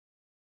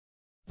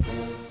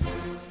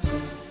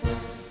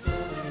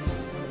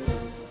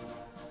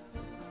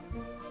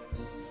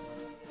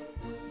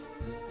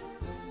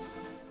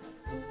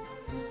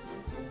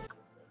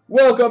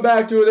Welcome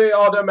back to the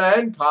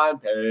Ottoman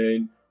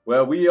campaign,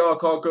 where we are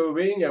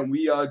conquering and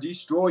we are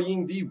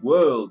destroying the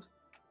world.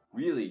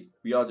 Really,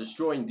 we are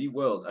destroying the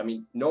world. I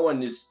mean, no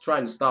one is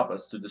trying to stop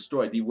us to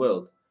destroy the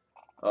world.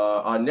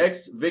 Our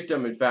next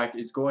victim, in fact,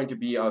 is going to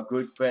be our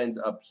good friends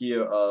up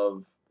here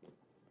of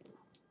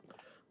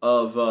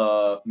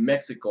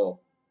Mexico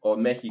or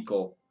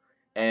Mexico.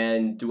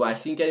 And do I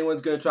think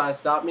anyone's gonna try to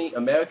stop me?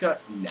 America?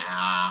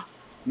 Nah.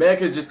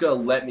 America's just gonna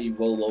let me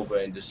roll over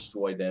and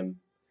destroy them.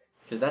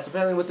 Because that's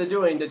apparently what they're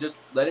doing. They're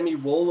just letting me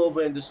roll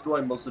over and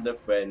destroy most of their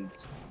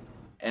friends.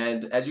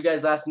 And as you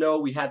guys last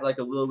know, we had like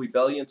a little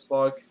rebellion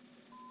spark.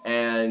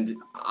 And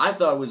I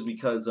thought it was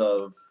because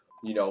of,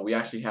 you know, we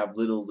actually have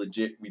little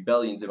legit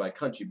rebellions in my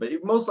country. But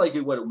most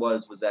likely what it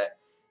was that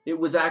it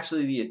was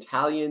actually the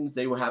Italians.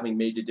 They were having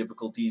major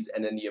difficulties.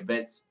 And then the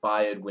events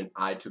fired when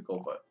I took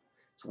over.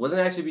 So it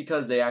wasn't actually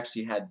because they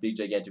actually had big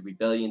gigantic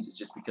rebellions. It's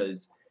just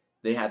because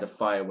they had to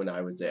fire when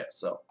I was there.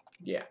 So,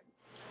 yeah.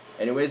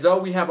 Anyways, though,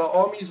 we have our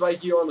armies right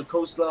here on the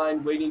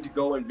coastline waiting to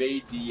go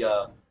invade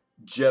the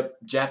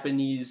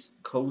Japanese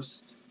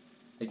coast,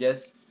 I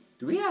guess.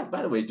 Do we have,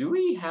 by the way, do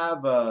we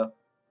have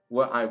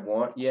what I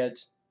want yet?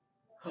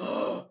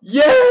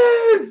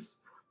 Yes!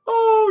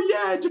 Oh,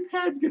 yeah,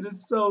 Japan's gonna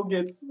so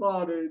get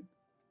slaughtered.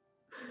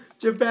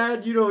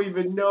 Japan, you don't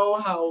even know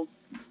how,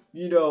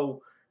 you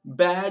know,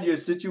 bad your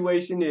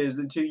situation is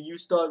until you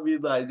start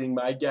realizing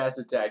my gas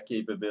attack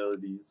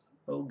capabilities.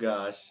 Oh,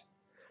 gosh.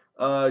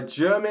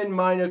 German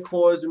minor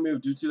cores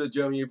removed due to the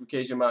German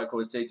unification. Minor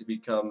cores state to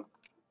become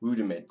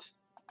rudiment.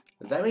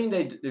 Does that mean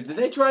did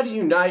they try to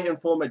unite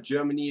and form a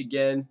Germany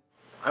again?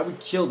 I would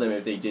kill them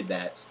if they did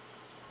that.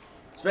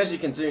 Especially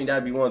considering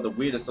that'd be one of the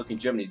weirdest looking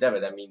Germanys ever.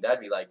 I mean,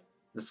 that'd be like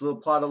this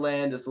little plot of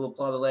land, this little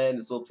plot of land,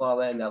 this little plot of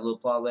land, that little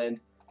plot of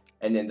land,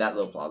 and then that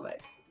little plot of land.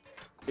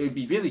 It would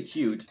be really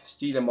cute to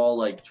see them all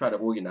like try to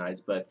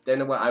organize, but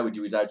then what I would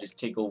do is I would just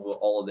take over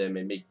all of them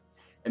and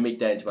make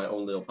that into my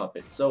own little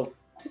puppet. So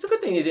it's a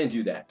good thing they didn't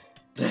do that.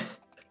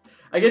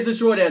 I guess the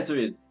short answer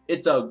is,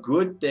 it's a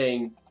good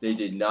thing they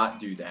did not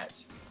do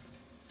that.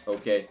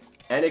 Okay.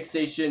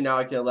 Annexation, now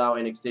I can allow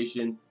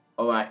annexation.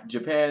 Alright,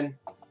 Japan.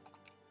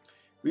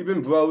 We've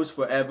been bros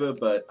forever,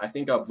 but I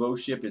think our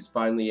broship is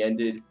finally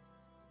ended.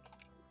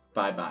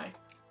 Bye-bye.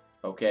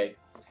 Okay.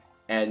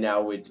 And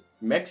now with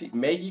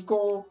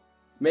Mexico,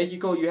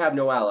 you have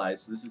no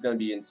allies, so this is going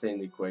to be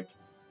insanely quick.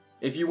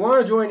 If you want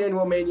to join in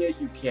Romania,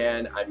 you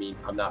can. I mean,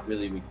 I'm not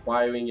really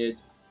requiring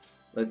it.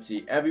 Let's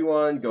see,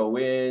 everyone go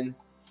in,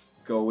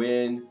 go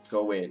in,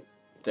 go in.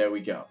 There we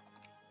go.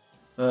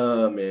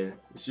 Oh man,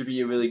 it should be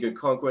a really good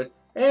conquest.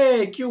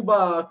 Hey,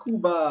 Cuba,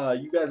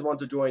 you guys want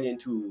to join in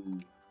too.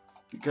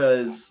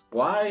 Because,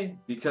 why?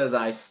 Because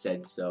I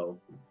said so.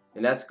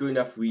 And that's good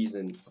enough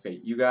reason. Okay,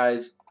 you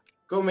guys,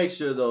 go make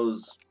sure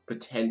those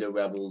pretender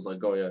rebels are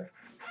going to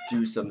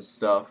do some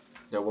stuff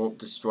that won't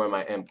destroy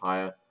my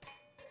empire.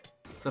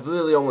 So I've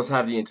literally almost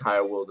have the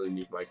entire world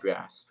underneath my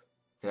grasp.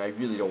 And I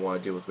really don't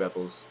want to deal with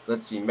rebels.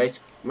 Let's see,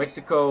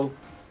 Mexico,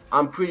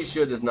 I'm pretty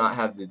sure does not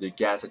have the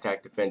gas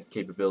attack defense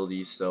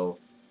capabilities, so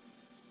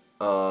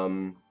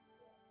will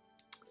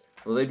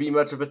they be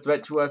much of a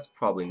threat to us?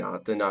 Probably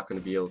not. They're not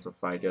going to be able to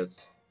fight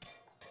us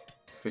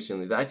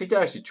efficiently. I think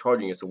they're actually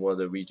charging us in one of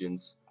the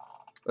regions.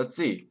 Let's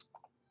see.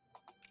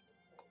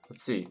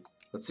 Let's see.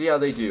 Let's see how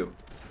they do.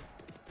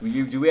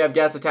 Do we have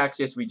gas attacks?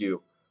 Yes, we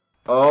do.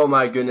 Oh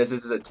my goodness,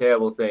 this is a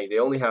terrible thing. They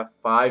only have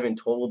 5 in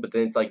total, but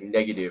then it's like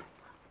negative.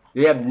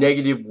 They have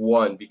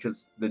 -1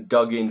 because the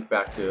dug-in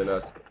factor in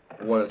us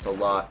won us a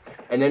lot.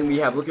 And then we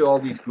have, look at all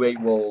these great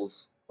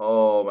rolls.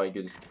 Oh my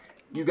goodness.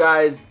 You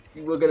guys,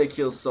 we're gonna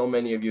kill so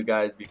many of you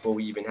guys before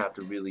we even have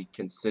to really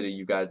consider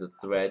you guys a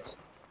threat.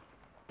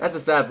 That's the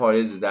sad part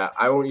is that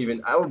I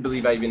don't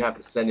believe I even have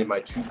to send in my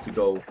troops to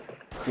go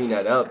clean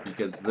that up,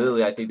 because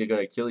literally I think they're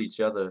gonna kill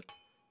each other.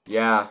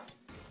 Yeah.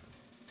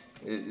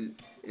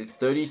 It's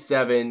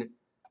 37.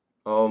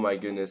 Oh my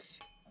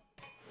goodness.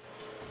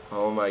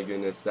 Oh my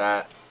goodness,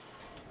 that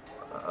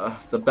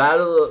the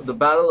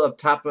battle of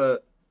Tapa,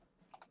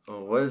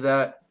 oh, what is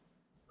that?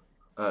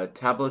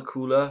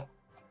 Tabacula.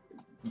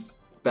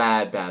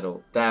 Bad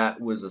battle. That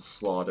was a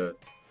slaughter.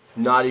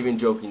 Not even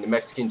joking. The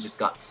Mexicans just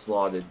got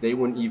slaughtered. They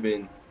wouldn't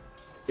even.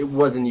 It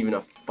wasn't even a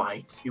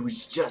fight. It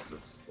was just a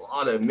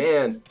slaughter,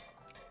 man.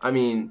 I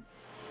mean,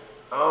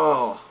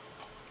 oh.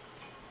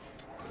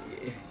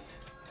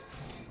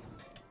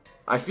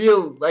 I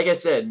feel, like I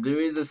said, there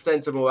is a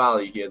sense of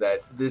morality here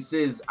that this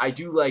is. I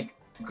do like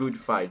good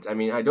fights. I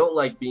mean, I don't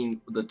like being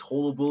the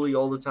total bully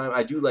all the time.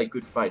 I do like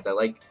good fights. I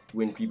like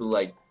when people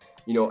like,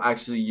 you know,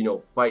 actually, you know,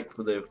 fight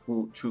for their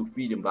full true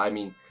freedom. But I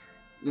mean,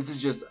 this is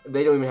just,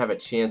 they don't even have a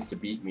chance to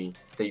beat me.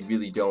 They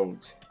really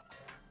don't.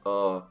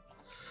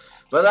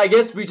 But I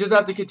guess we just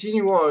have to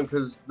continue on,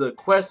 because the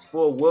quest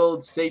for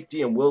world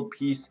safety and world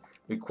peace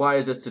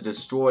requires us to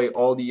destroy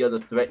all the other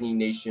threatening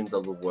nations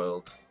of the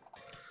world.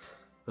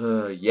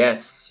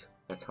 Yes,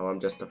 that's how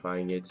I'm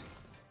justifying it.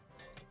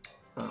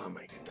 Oh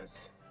my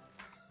goodness.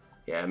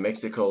 Yeah,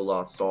 Mexico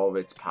lost all of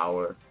its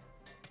power.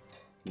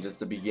 In just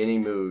the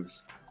beginning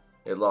moves,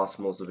 it lost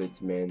most of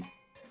its men.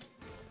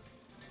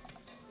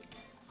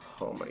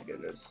 Oh my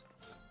goodness.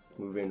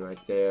 Move in right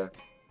there.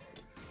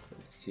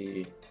 Let's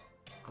see.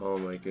 Oh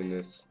my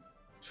goodness.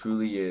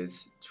 Truly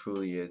is.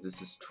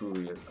 This is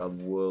truly a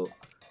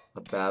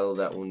battle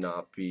that will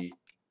not be.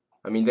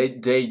 I mean, they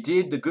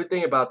did. The good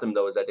thing about them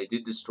though is that they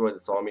did destroy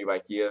this army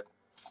right here.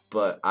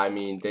 But I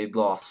mean, they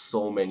lost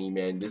so many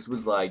men. This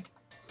was like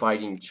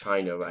fighting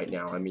China right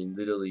now. I mean,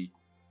 literally,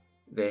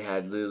 they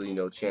had literally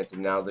no chance,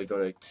 and now they're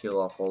gonna kill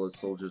off all the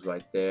soldiers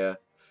right there.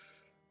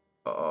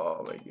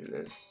 Oh my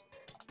goodness.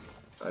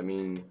 I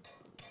mean,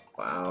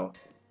 wow.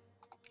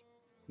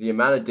 The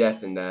amount of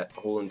death in that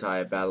whole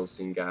entire battle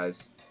scene,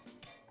 guys.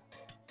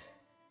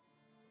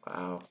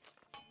 Wow.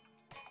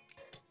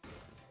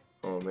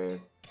 Oh man.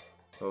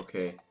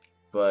 Okay.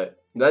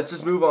 But let's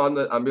just move on.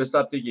 I'm gonna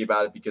stop thinking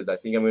about it because I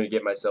think I'm gonna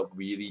get myself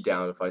really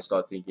down if I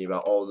start thinking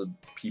about all the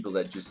people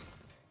that just.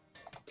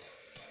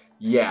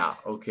 Yeah.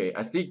 Okay.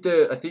 I think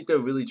they're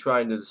really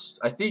trying to.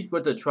 I think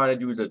what they're trying to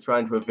do is they're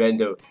trying to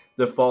prevent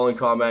the fallen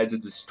comrade to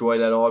destroy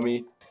that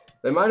army.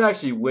 They might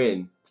actually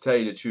win, to tell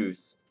you the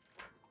truth.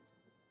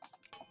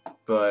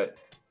 But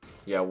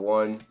yeah,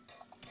 one.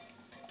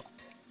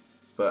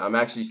 But I'm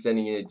actually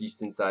sending in a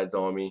decent sized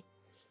army.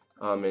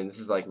 And this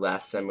is like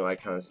last samurai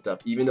kind of stuff.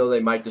 Even though they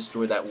might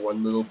destroy that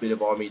one little bit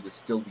of army, there's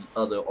still the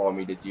other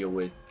army to deal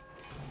with.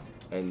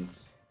 And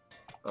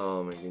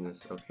oh my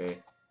goodness, okay.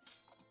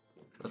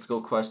 Let's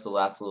go crush the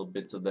last little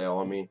bits of their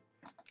army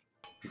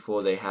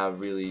before they have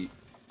really.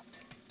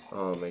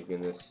 Oh my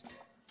goodness.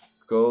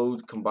 Go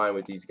combine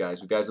with these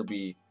guys. You guys will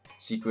be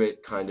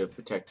secret kind of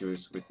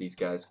protectors with these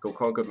guys. Go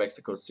conquer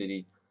Mexico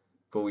City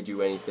before we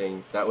do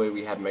anything. That way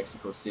we have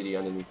Mexico City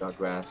underneath our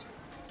grasp.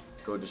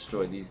 Go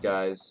destroy these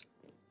guys.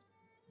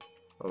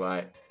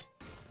 Alright.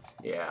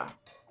 Yeah.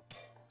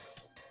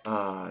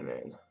 Ah,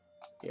 man.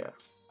 Yeah.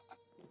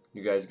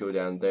 You guys go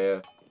down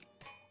there.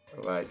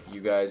 Alright.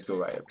 You guys go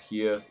right up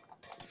here.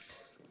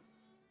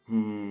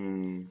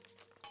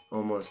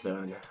 Almost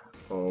done.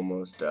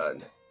 Almost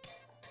done.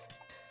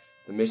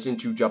 The mission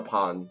to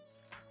Japan.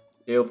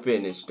 It'll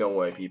finish. Don't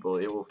worry, people.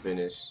 It will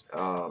finish.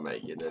 Oh, my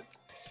goodness.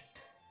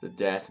 The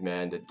death,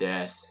 man. The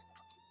death.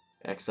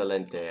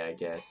 Excelente, I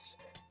guess.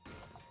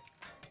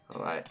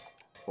 Alright.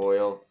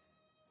 Oil.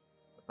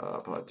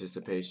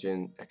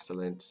 Participation,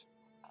 excellent.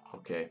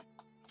 Okay,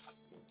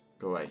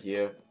 go right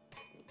here.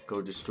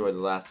 Go destroy the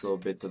last little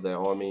bits of their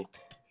army.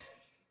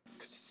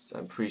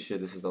 I'm pretty sure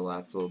this is the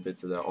last little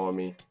bits of their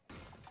army.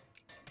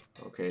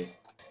 Okay,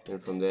 and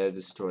from there,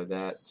 destroy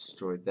that,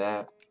 destroy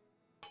that.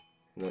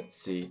 Let's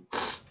see.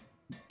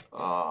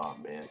 Ah,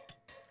 man.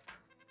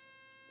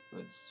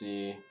 Let's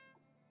see.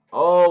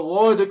 Oh,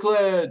 war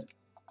declared!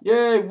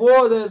 Yay,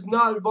 war that is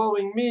not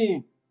involving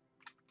me!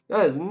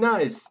 That is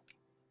nice!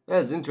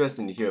 That is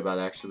interesting to hear about,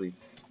 actually.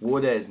 War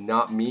that is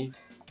not me.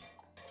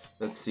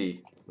 Let's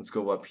see. Let's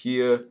go up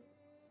here.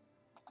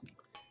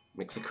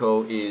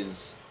 Mexico's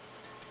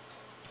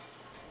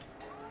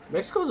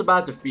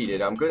about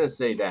defeated. I'm gonna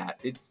say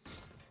that.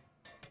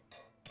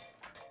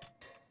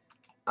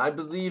 I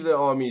believe the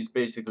army is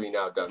basically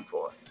now done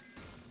for.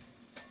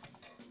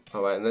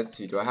 Alright, and let's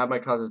see. Do I have my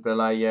Casus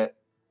Belli yet?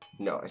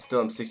 No, I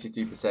still am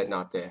 63%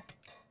 not there.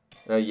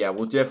 Yeah,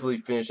 we'll definitely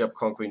finish up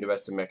conquering the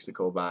rest of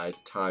Mexico by the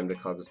time the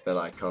Casus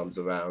Belli comes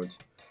around.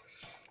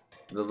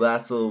 The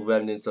last little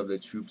remnants of the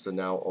troops are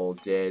now all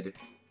dead.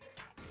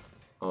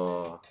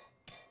 And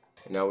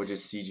now we're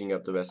just sieging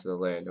up the rest of the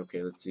land.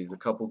 Okay, let's see. There's a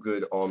couple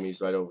good armies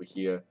right over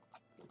here.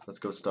 Let's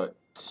go start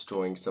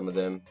destroying some of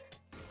them.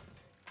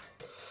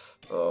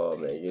 Oh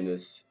my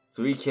goodness.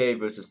 3K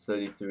versus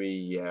 33,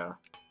 yeah.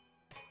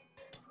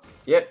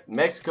 Yep,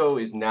 Mexico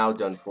is now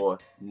done for.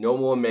 No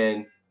more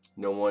men,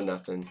 no more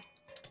nothing.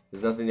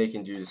 There's nothing they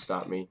can do to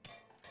stop me.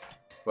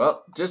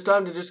 Well, just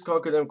time to just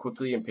conquer them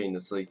quickly and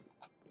painlessly.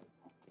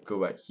 Go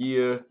right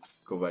here.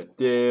 Go right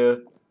there.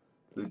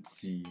 Let's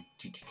see.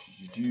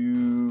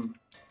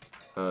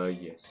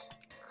 Yes.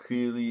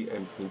 Clearly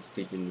and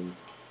painstakingly,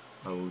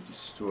 I will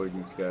destroy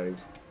these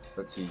guys.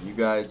 Let's see. You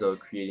guys are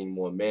creating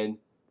more men.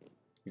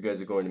 You guys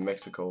are going to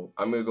Mexico.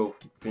 I'm going to go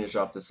finish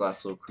off this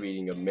last little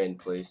creating a men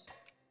place.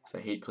 Because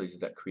I hate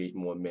places that create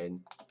more men.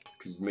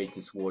 Because make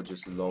this war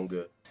just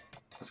longer.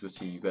 Let's go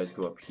see. You guys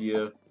go up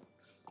here.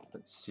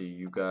 Let's see.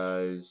 You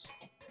guys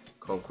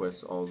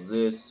conquest all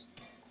this.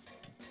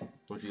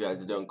 Once you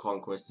guys are done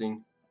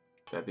conquesting,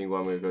 I think what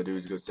I'm going to go do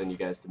is go send you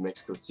guys to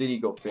Mexico City.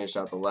 Go finish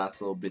out the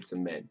last little bits of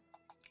men.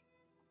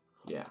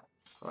 Yeah.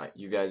 Alright.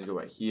 You guys go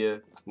right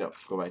here. No.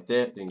 Go right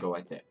there. Then go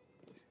right there.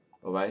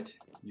 Alright.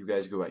 You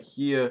guys go right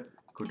here.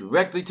 Go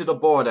directly to the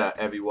border,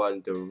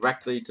 everyone.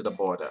 Directly to the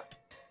border.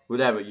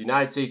 Whatever.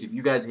 United States, if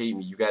you guys hate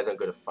me, you guys aren't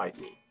going to fight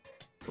me.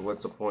 So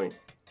what's the point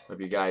of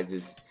you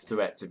guys'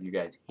 threats if you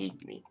guys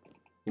hate me?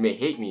 You may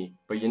hate me,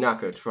 but you're not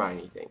going to try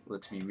anything.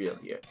 Let's be real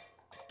here.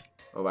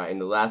 Alright,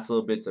 and the last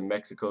little bits of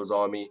Mexico's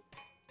army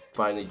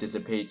finally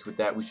dissipates with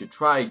that. We should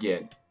try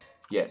again.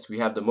 Yes, we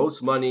have the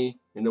most money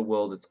in the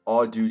world. It's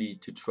our duty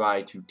to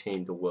try to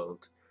tame the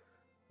world.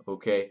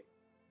 Okay?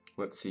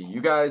 Let's see.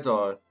 You guys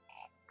are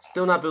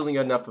still not building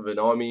enough of an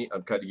army.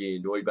 I'm kind of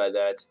getting annoyed by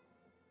that.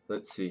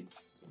 Let's see.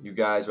 You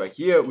guys right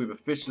here, we've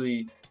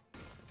officially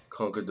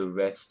conquer the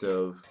rest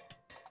of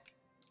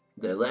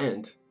their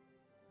land.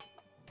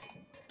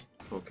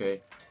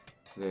 Okay,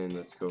 then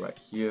let's go right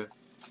here.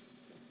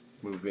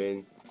 Move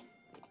in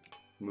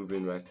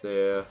right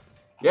there.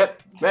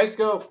 Yep,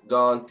 Mexico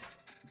gone.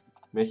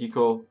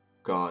 Mexico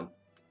gone.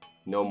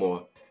 No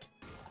more.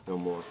 No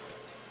more.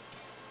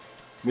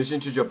 Mission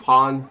to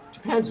Japan.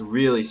 Japan's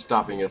really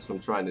stopping us from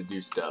trying to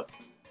do stuff.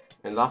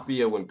 And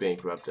Latvia went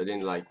bankrupt. I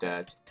didn't like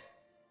that.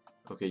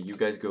 Okay, you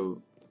guys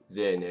go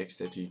there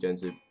next after you've done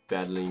the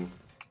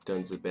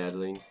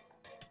battling.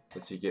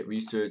 Let's see, get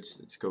research.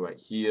 Let's go right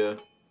here.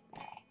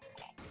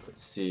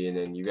 Let's see, and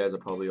then you guys are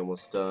probably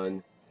almost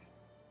done.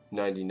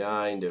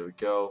 99, there we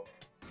go.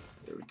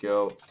 There we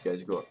go. You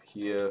guys go up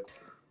here.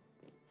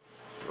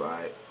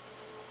 Right.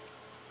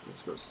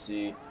 Let's go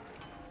see.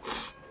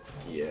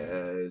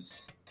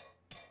 Yes.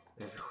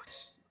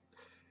 Everyone's...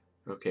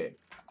 Okay.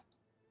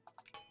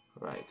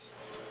 Right.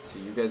 So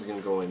you guys are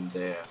gonna go in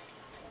there.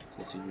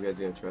 So you guys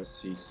are gonna try to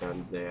siege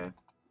down there.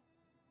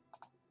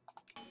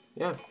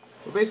 Yeah.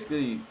 Well,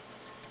 basically,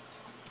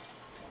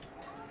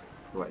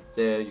 right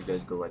there. You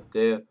guys go right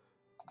there.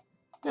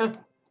 Yeah.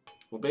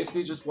 We're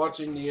basically just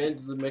watching the end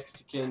of the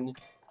Mexican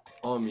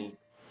army.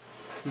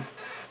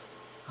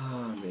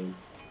 Ah, man.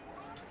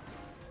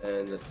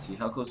 And let's see,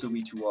 how close are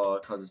we to our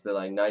causes bill?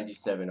 Like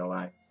 97,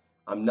 alright.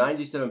 I'm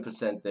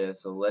 97% there,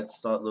 so let's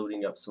start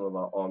loading up some of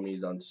our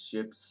armies onto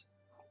ships.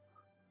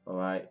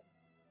 Alright.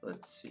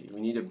 Let's see,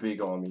 we need a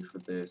big army for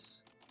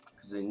this.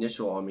 Because the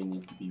initial army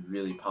needs to be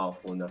really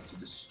powerful enough to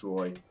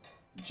destroy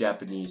the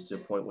Japanese to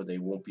the point where they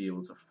won't be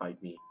able to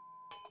fight me.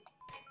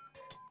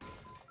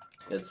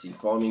 Let's see,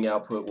 farming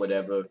output,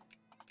 whatever.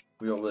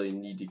 We don't really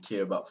need to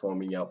care about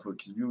farming output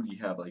because we already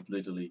have like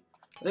literally.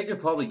 I think I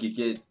could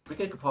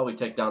probably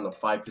take down the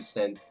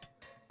 5%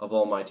 of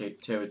all my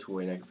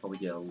territory, and I could probably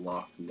get a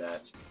lot from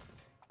that.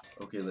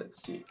 Okay,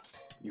 let's see.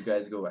 You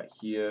guys go right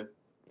here.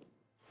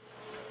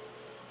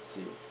 Let's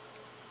see.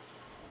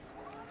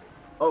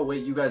 Oh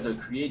wait, you guys are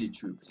created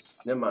troops.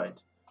 Never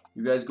mind.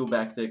 You guys go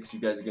back there because you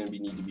guys are gonna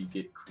need to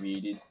get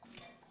created.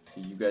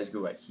 Okay, you guys go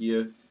right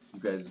here. You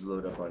guys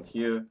load up on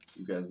here.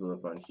 You guys load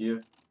up on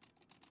here.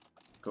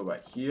 Go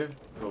right here.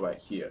 Go right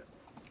here.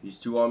 These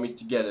two armies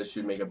together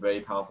should make a very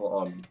powerful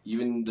army.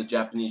 Even the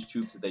Japanese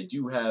troops that they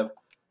do have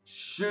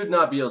should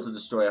not be able to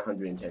destroy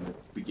 110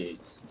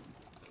 brigades.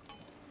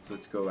 So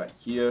let's go right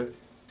here.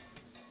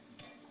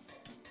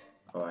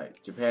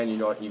 Alright, Japan, you're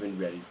not even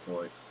ready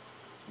for it.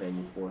 Man,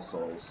 you poor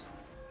souls.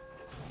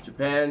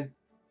 Japan,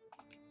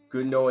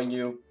 good knowing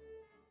you.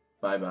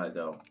 Bye-bye,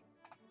 though.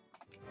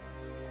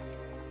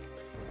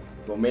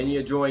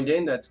 Romania joined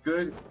in, that's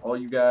good. All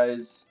you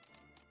guys,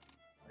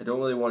 I don't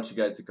really want you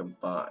guys to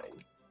combine.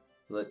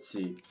 Let's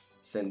see.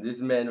 Send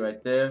this man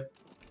right there.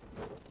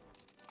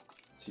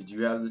 See, do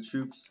you have the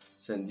troops?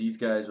 Send these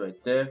guys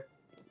right there.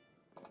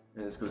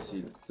 And let's go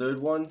see the third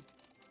one.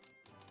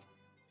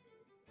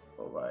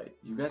 Alright.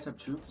 You guys have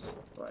troops?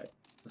 Alright.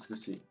 Let's go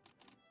see.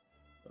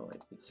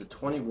 Alright. It's the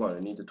 21. I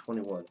need the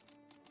 21.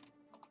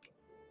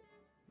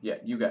 Yeah,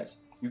 you guys.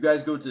 You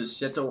guys go to the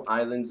Seto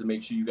Islands and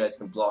make sure you guys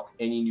can block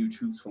any new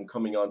troops from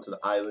coming onto the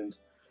island.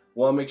 I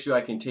want to make sure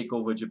I can take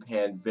over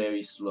Japan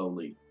very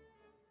slowly.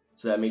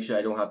 So that I make sure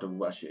I don't have to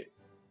rush it.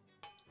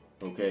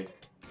 Okay?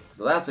 Because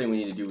the last thing we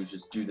need to do is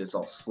just do this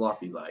all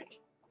sloppy like.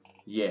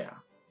 Yeah.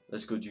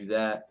 Let's go do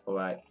that.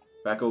 Alright.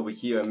 Back over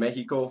here in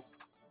Mexico.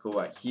 Go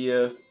right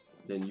here.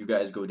 Then you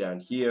guys go down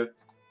here.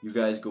 You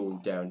guys go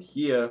down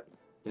here.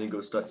 And then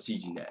go start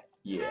sieging that.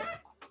 Yeah.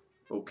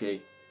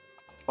 Okay.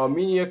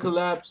 Armenia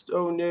collapsed.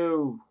 Oh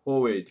no.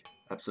 Horrid.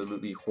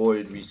 Absolutely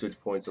horrid research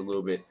points a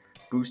little bit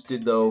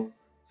boosted though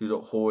through the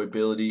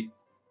horribility.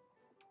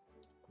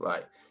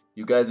 Right.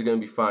 You guys are going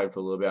to be fine for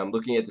a little bit. I'm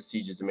looking at the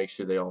sieges to make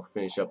sure they all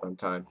finish up on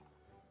time.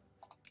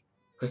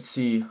 Let's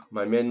see.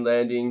 My men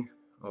landing.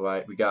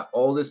 Alright. We got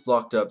all this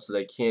blocked up so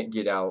they can't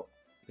get out.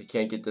 They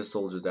can't get their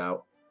soldiers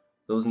out.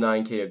 Those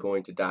 9K are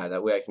going to die.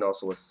 That way I can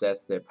also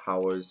assess their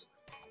powers.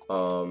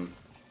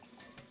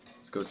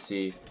 Let's go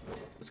see.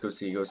 Let's go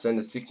see. Go send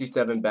the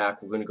 67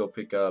 back. We're going to go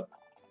pick up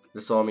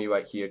this army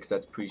right here because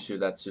that's pretty sure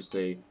that's just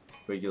a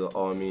regular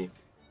army.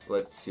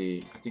 Let's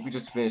see. I think we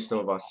just finished some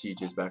of our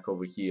sieges back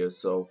over here.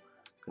 So,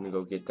 I'm going to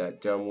go get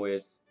that done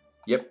with.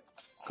 Yep.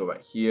 Go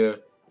right here.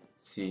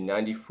 Let's see.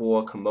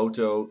 94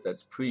 Komoto.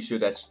 That's pretty sure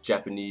that's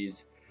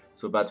Japanese.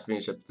 So, about to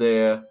finish up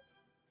there.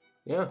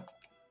 Yeah.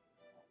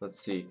 Let's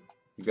see.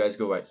 You guys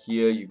go right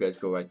here. You guys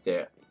go right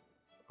there.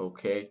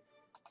 Okay.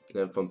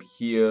 Then from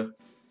here.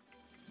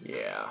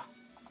 Yeah.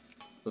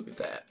 Look at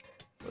that.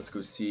 Let's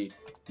go see.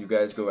 You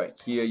guys go right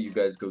here. You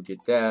guys go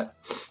get that.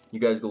 You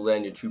guys go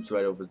land your troops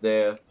right over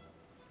there.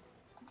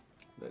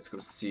 Let's go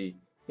see.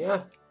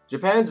 Yeah.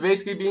 Japan's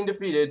basically being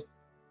defeated.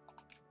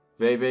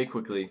 Very, very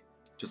quickly.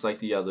 Just like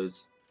the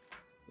others.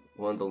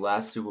 One of the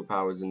last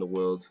superpowers in the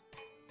world.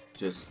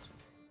 Just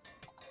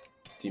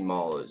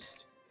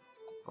demolished.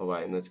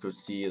 Alright, and let's go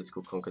see. Let's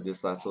go conquer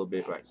this last little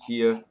bit right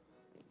here.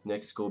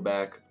 Next, go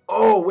back.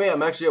 Oh, wait.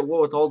 I'm actually at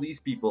war with all these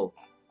people.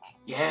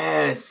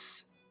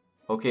 Yes!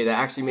 Okay, that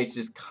actually makes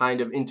this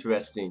kind of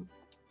interesting.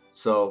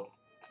 So,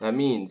 That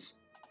means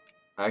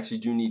I actually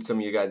do need some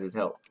of you guys'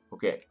 help.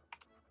 Okay.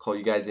 Call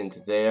you guys into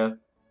there.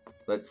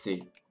 Let's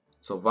see.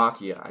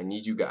 Slovakia, I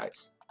need you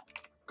guys.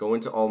 Go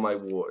into all my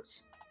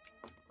wars.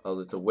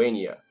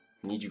 Lithuania,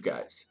 I need you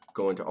guys.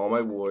 Go into all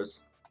my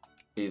wars.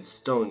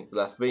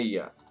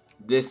 Latvia.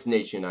 This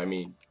nation, I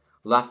mean.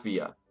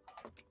 Latvia.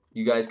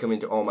 You guys come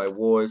into all my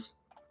wars.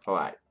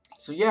 Alright.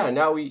 So yeah,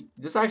 now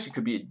this actually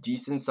could be a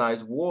decent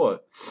sized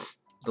war.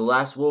 The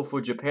last war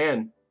for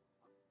Japan.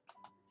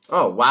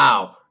 Oh,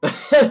 wow.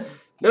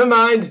 Never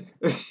mind.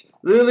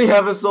 Literally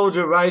have a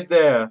soldier right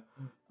there.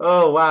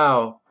 Oh,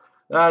 wow.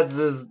 That's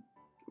just...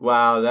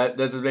 Wow, that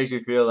just makes me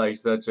feel like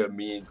such a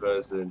mean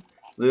person.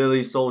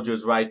 Literally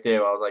soldiers right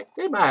there. I was like,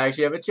 they might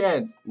actually have a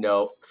chance.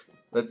 No.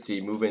 Let's see.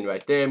 Move in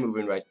right there. Move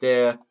in right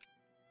there.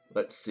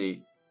 Let's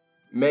see.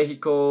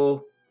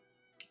 Mexico.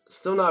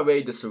 Still not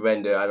ready to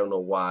surrender. I don't know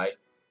why.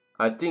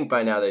 I think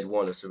by now they'd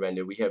want to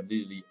surrender. We have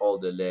literally all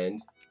the land.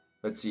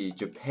 Let's see.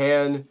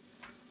 Japan.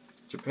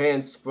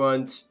 Japan's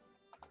front.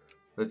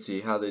 Let's see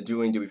how they're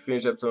doing. Did we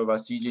finish up some of our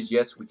sieges?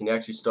 Yes, we can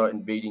actually start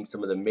invading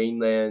some of the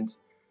mainland.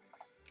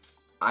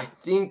 I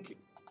think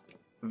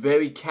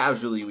very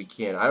casually we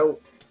can.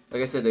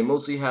 Like I said, they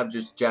mostly have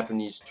just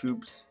Japanese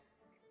troops.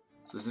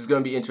 So this is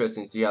going to be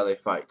interesting to see how they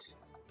fight.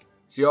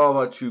 See all of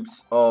our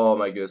troops. Oh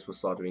my goodness, we're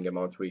slaughtering them,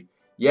 aren't we?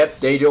 Yep,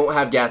 they don't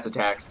have gas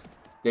attacks.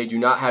 They do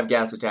not have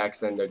gas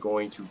attacks, and they're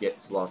going to get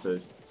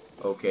slaughtered.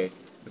 Okay,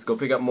 let's go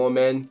pick up more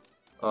men.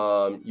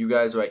 You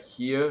guys right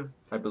here.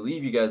 I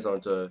believe you guys are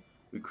onto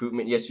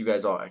recruitment. Yes, you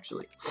guys are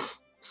actually.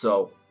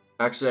 So,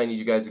 actually I need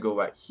you guys to go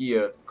right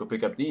here. Go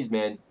pick up these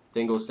men.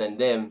 Then go send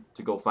them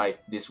to go fight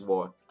this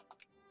war.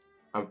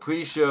 I'm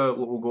pretty sure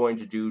what we're going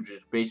to do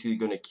is basically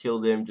going to kill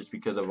them just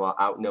because of our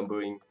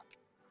outnumbering.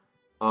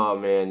 Oh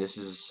man, this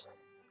is...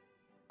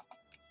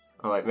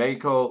 Alright,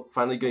 Mexico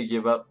finally going to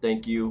give up.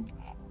 Thank you.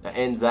 That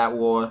ends that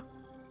war.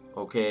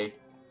 Okay.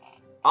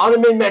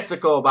 Ottoman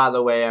Mexico, by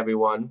the way,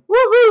 everyone.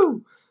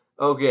 Woohoo!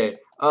 Okay.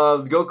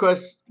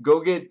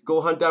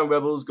 Go hunt down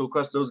rebels. Go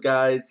crush those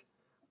guys.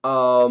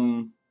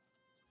 You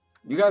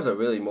guys are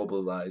really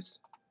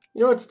mobilized.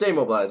 You know what? Stay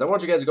mobilized. I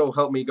want you guys to go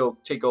help me go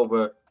take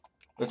over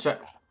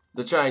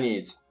the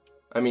Chinese.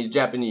 I mean,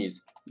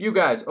 Japanese. You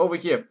guys, over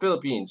here,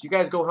 Philippines. You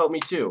guys go help me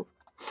too.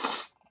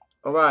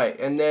 Alright,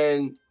 and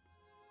then...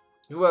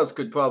 Who else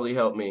could probably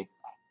help me?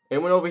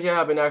 Anyone over here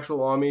have an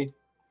actual army?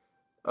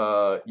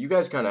 You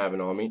guys kind of have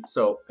an army.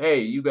 So,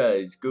 hey, you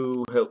guys,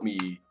 go help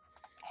me.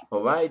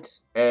 Alright,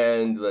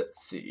 and let's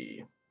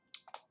see.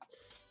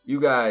 You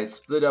guys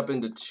split up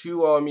into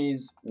 2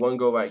 armies. One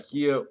go right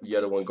here, the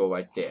other one go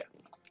right there.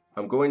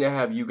 I'm going to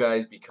have you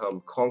guys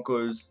become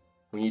conquerors.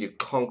 We need to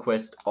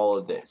conquest all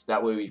of this.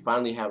 That way we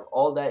finally have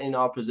all that in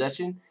our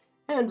possession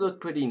and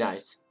look pretty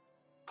nice.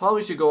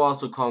 Probably should go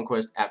also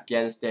conquest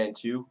Afghanistan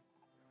too.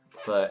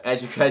 But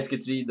as you guys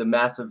can see, the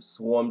massive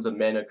swarms of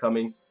men are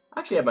coming. I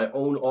actually have my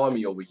own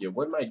army over here.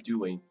 What am I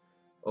doing?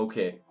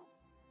 Okay.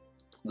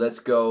 Let's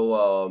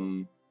go,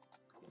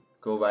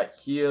 go right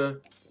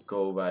here.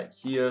 Go right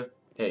here.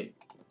 Hey,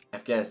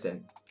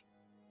 Afghanistan.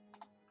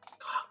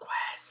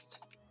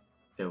 Conquest.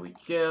 There we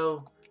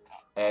go.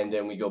 And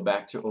then we go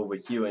back to over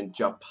here in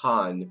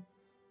Japan,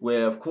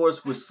 where of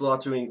course we're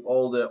slaughtering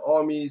all their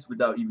armies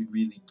without even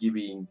really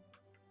giving...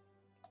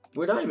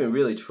 We're not even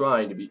really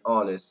trying, to be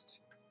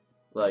honest.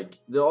 Like,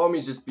 the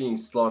army's just being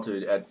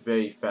slaughtered at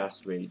very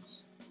fast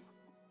rates.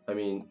 I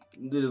mean,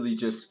 literally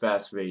just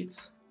fast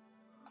rates.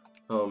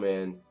 Oh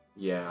man,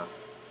 yeah.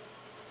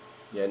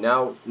 Yeah,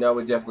 now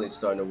we're definitely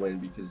starting to win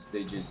because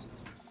they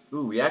just...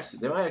 Ooh,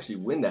 they might actually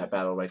win that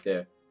battle right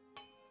there.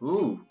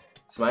 Ooh,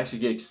 this might actually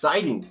get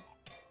exciting.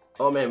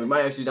 Oh man, we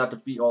might actually not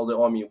defeat all the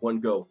army in one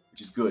go, which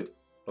is good.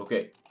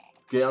 Okay,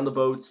 get on the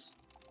boats.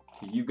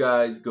 Okay, you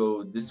guys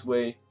go this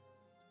way.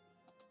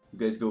 You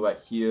guys go right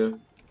here.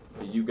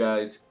 Okay, you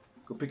guys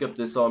go pick up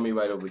this army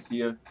right over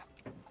here.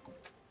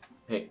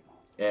 Hey,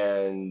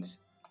 and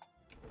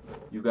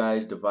you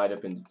guys divide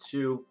up into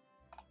 2.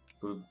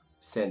 Go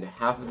send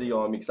half of the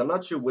army, because I'm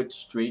not sure which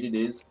strait it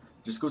is.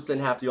 Just go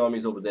send half the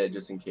armies over there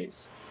just in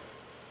case.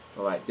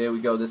 Alright, there we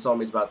go. This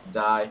army's about to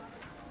die.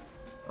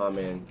 Oh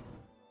man.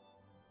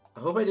 I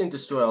hope I didn't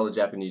destroy all the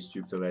Japanese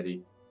troops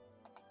already.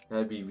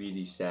 That'd be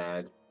really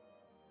sad.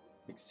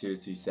 Like,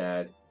 seriously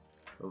sad.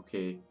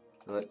 Okay,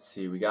 let's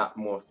see. We got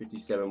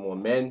 57 more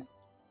men.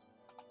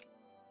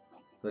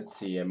 Let's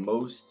see, and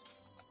most.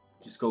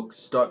 Just go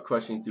start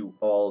crushing through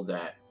all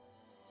that.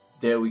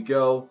 There we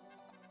go.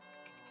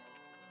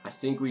 I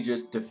think we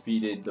just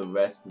defeated the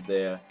rest of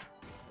their,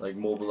 like,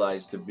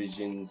 mobilized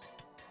divisions.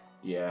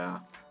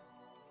 Yeah.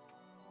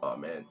 Oh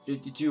man,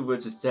 52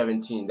 versus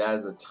 17. That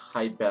is a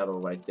tight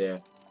battle right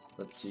there.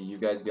 Let's see, you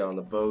guys get on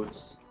the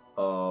boats.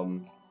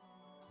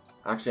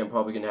 Actually, I'm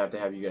probably gonna have to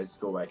have you guys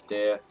go right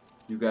there.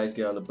 You guys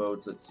get on the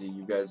boats. Let's see,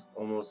 you guys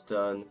almost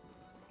done.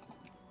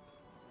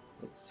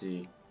 Let's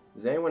see.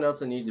 Is there anyone else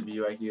that needs to be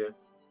right here?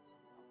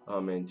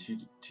 Oh man,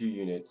 two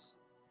units.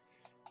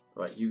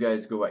 Alright, you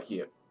guys go right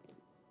here.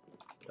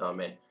 Oh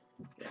man.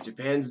 Yeah,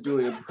 Japan's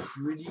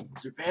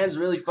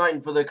really fighting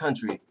for their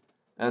country.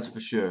 That's for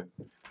sure.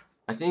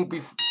 I think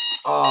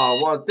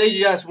well, thank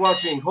you guys for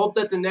watching. Hope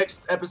that the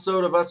next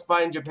episode of us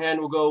fighting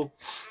Japan will go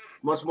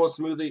much more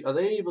smoothly. Are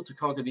they able to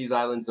conquer these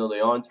islands? No, they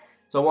aren't.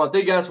 So I want to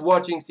thank you guys for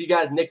watching. See you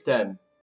guys next time.